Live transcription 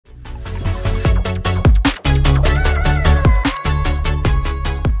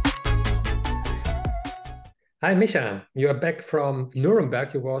Hi, Micha. You are back from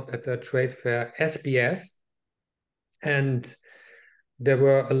Nuremberg. You was at the trade fair SPS, and there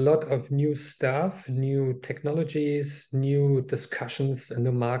were a lot of new stuff, new technologies, new discussions in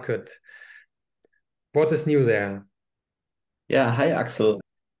the market. What is new there? Yeah, hi Axel.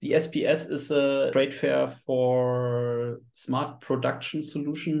 The SPS is a trade fair for smart production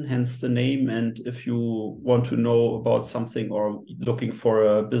solution, hence the name. And if you want to know about something or looking for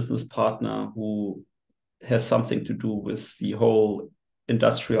a business partner who has something to do with the whole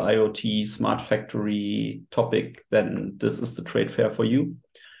industrial IoT, smart factory topic, then this is the trade fair for you.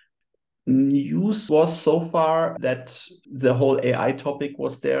 News was so far that the whole AI topic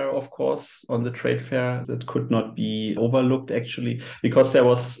was there, of course, on the trade fair. That could not be overlooked actually, because there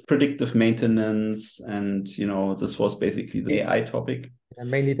was predictive maintenance and, this was basically the AI topic.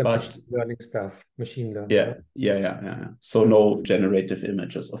 Mainly the But machine learning stuff, machine learning, yeah, right? yeah. So no generative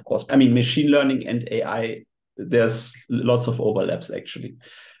images, of course. I mean, machine learning and AI, there's lots of overlaps actually,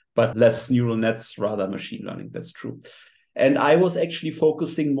 but less neural nets, rather machine learning. That's true. And I was actually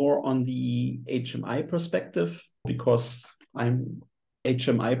focusing more on the HMI perspective because I'm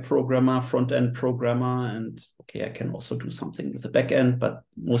HMI programmer, front end programmer, and okay, I can also do something with the back end, but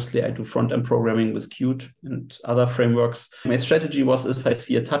mostly I do front end programming with Qt and other frameworks. My strategy was if I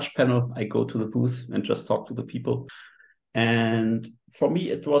see a touch panel, I go to the booth and just talk to the people. And for me,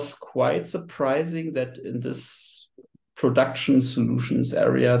 it was quite surprising that in this production solutions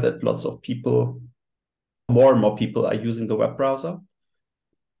area, that lots of people, more and more people, are using the web browser.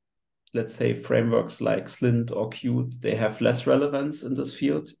 Let's say frameworks like Slint or Qt, they have less relevance in this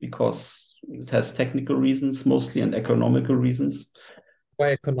field because it has technical reasons mostly and economical reasons.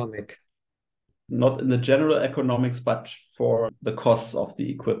 Why economic? Not in the general economics, but for the costs of the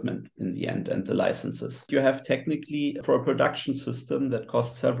equipment in the end and the licenses. You have technically for a production system that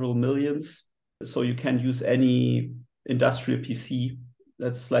costs several millions. So you can use any industrial PC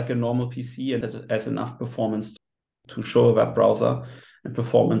that's like a normal PC and that has enough performance to show a web browser. And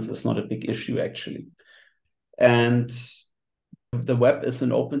performance is not a big issue actually. And the web is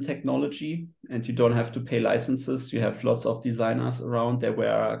an open technology and you don't have to pay licenses. You have lots of designers around. There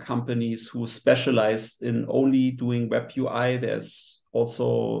were companies who specialized in only doing web UI. There's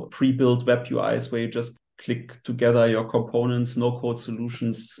also pre-built web UIs where you just click together your components, no code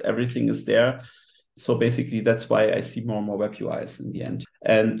solutions, everything is there. So basically that's why I see more and more web UIs in the end.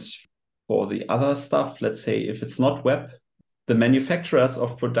 And for the other stuff, let's say if it's not web, the manufacturers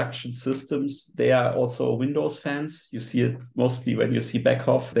of production systems, they are also Windows fans. You see it mostly when you see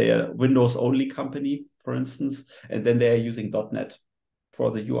Beckhoff. They are Windows only company, for instance, and then they are using .NET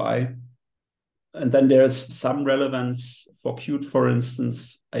for the UI. And then there's some relevance for Qt, for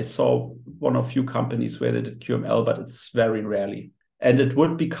instance. I saw one of few companies where they did QML, but it's very rarely. And it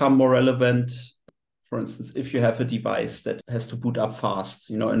would become more relevant, for instance, if you have a device that has to boot up fast,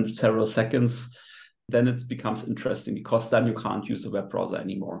 in several seconds, then it becomes interesting because then you can't use a web browser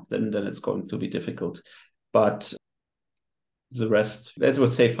anymore. Then it's going to be difficult. But the rest, let's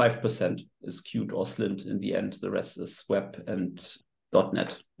say 5% is Qt or Slint in the end. The rest is web and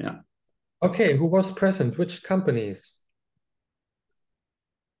 .NET. Yeah. Okay, who was present? Which companies?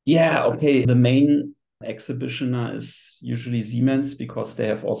 Yeah, okay. The main exhibitioner is usually Siemens because they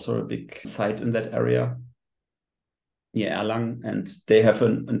have also a big site in that area near Erlangen, and they have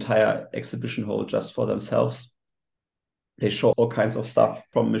an entire exhibition hall just for themselves. They show all kinds of stuff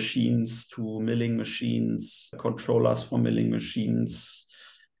from machines to milling machines, controllers for milling machines,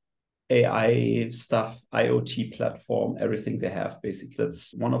 AI stuff, IoT platform, everything they have, basically.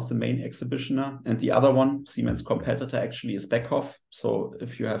 That's one of the main exhibitioner. And the other one, Siemens competitor, actually is Beckhoff. So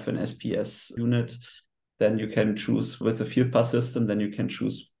if you have an SPS unit, then you can choose with the field pass system, then you can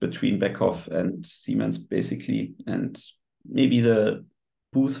choose between Beckhoff and Siemens, basically. And maybe the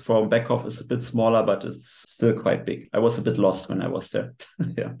booth from Beckhoff is a bit smaller, but it's still quite big. I was a bit lost when I was there.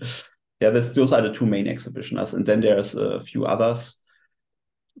 Yeah. Yeah, those are the two main exhibitioners. And then there's a few others.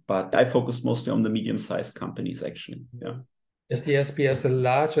 But I focus mostly on the medium-sized companies, actually. Yeah. Is the SPS a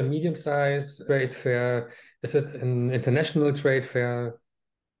large or medium-sized trade fair? Is it an international trade fair?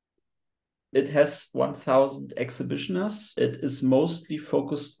 It has 1,000 exhibitioners. It is mostly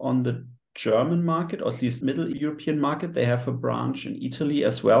focused on the German market, or at least Middle European market. They have a branch in Italy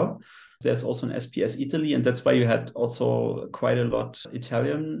as well. There's also an SPS Italy, and that's why you had also quite a lot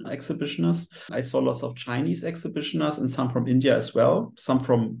Italian exhibitioners. I saw lots of Chinese exhibitioners and some from India as well, some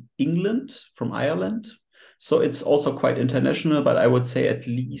from England, from Ireland. So it's also quite international, but I would say at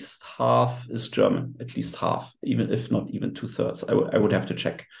least half is German, at least half, even if not even two-thirds. I would have to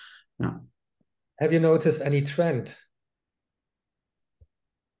check. Yeah. Have you noticed any trend?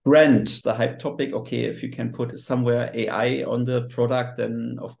 trend, the hype topic. Okay, if you can put somewhere AI on the product,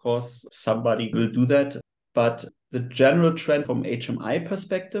 then of course somebody will do that. But the general trend from HMI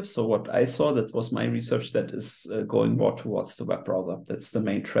perspective, so what I saw, that was my research, that is going more towards the web browser. That's the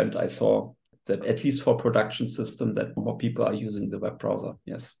main trend I saw, that at least for production system, that more people are using the web browser.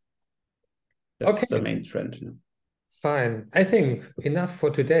 Yes, that's the main trend. Yeah. Fine. I think enough for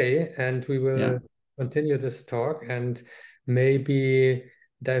today, and we will continue this talk and maybe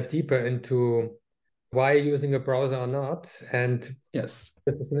dive deeper into why using a browser or not. And yes,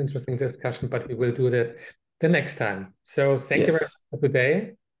 this is an interesting discussion, but we will do that the next time. So thank you very much for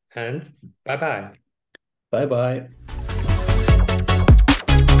today, and bye-bye. Bye-bye.